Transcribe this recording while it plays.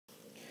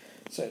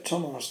So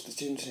Tom asked the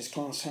students in his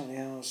class how many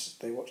hours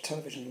they watched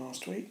television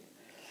last week.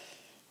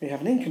 We have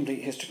an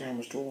incomplete histogram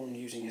was drawn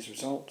using his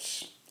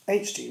results.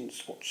 8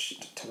 students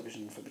watched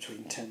television for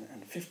between 10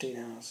 and 15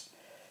 hours.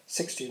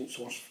 6 students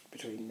watched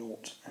between 0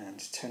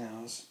 and 10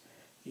 hours.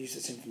 Use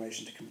this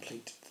information to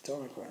complete the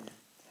diagram.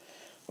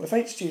 Well, if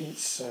 8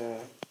 students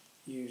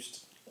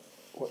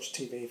watched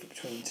TV for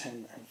between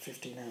 10 and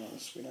 15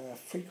 hours, we know our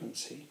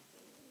frequency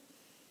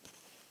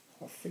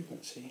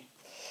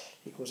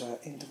equals our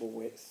interval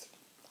width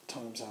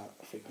times our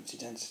frequency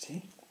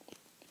density.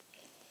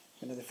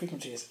 We know the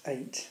frequency is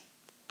 8,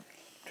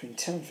 between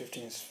 10 and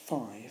 15 is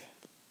 5,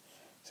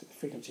 so the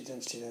frequency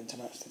density then to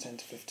match the 10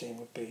 to 15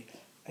 would be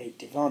 8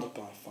 divided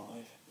by 5.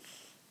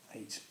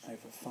 8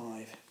 over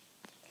 5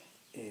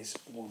 is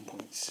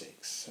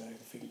 1.6, so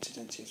the frequency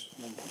density is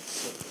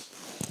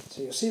 1.6.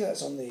 So you'll see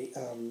that's on the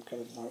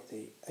kind of like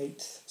the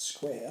 8th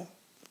square,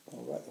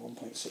 or right, the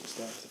 1.6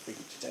 there for the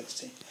frequency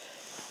density,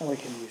 and we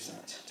can use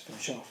that to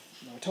finish off.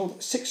 Now we're told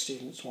that 6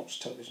 students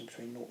watched television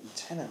between 0 and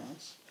 10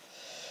 hours,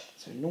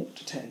 so 0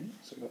 to 10,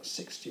 so we've got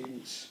 6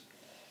 students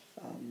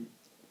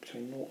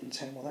between 0 and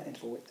 10, well that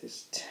interval width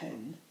is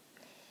 10,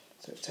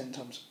 so it's 10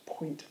 times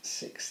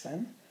 0.6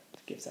 then, to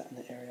give that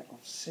an area of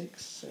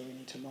 6, so we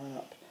need to line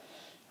up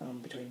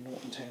between 0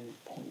 and 10,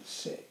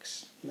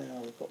 0.6.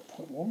 Now we've got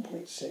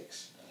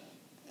 1.6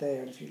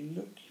 there, and if you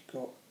look, you've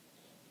got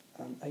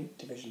 8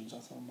 divisions.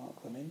 I'll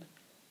mark them in.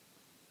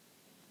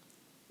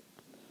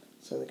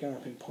 So they're going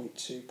up in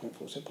 0.2,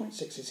 0.4. So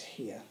 0.6 is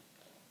here,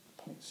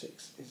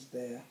 0.6 is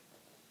there,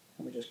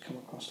 and we just come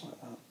across like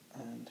that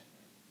and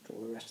draw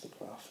the rest of the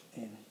graph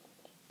in.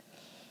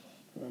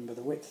 Remember,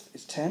 the width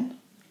is 10.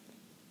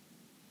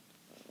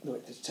 The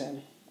width is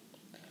 10.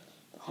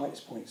 The height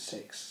is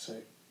 0.6.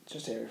 So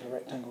just area for a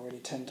rectangle, really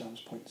 10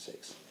 times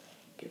 0.6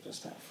 gives us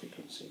that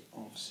frequency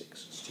of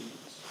 6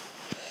 students.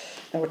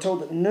 Now we're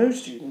told that no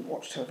student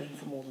watched television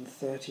for more than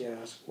 30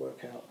 hours.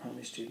 Work out how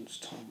many students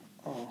Tom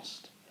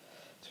asked.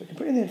 So we can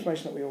put in the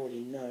information that we already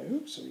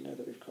know. So we know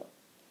that we've got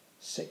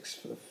 6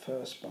 for the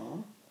first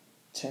bar,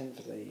 10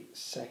 for the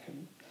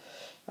second.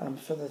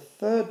 For the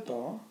third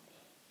bar,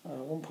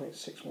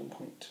 1.6,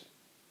 1.4,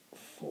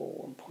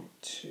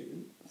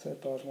 1.2. Third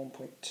bar is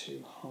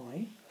 1.2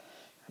 high,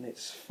 and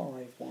it's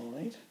 5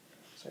 wide.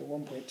 So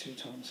 1.2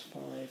 times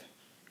 5,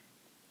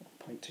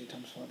 1.2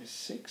 times 5 is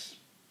 6.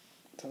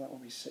 So that will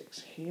be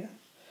 6 here.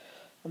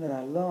 And then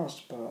our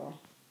last bar,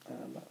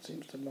 that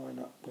seems to line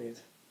up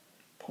with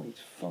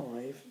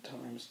 0.5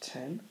 times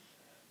 10.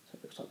 So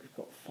it looks like we've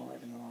got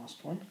 5 in the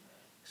last one.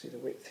 You see the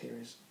width here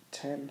is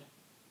 10,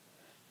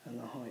 and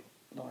the height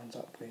lines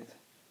up with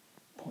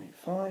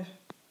 0.5.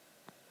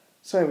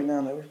 So we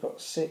now know we've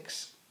got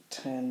 6,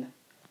 10,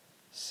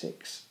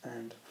 6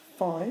 and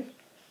 5.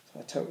 So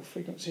our total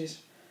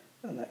frequencies,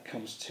 and that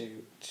comes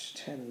to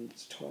 10 and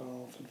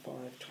 12 and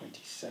 5,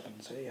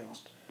 27. So he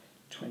asked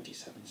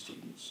 27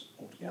 students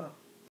altogether.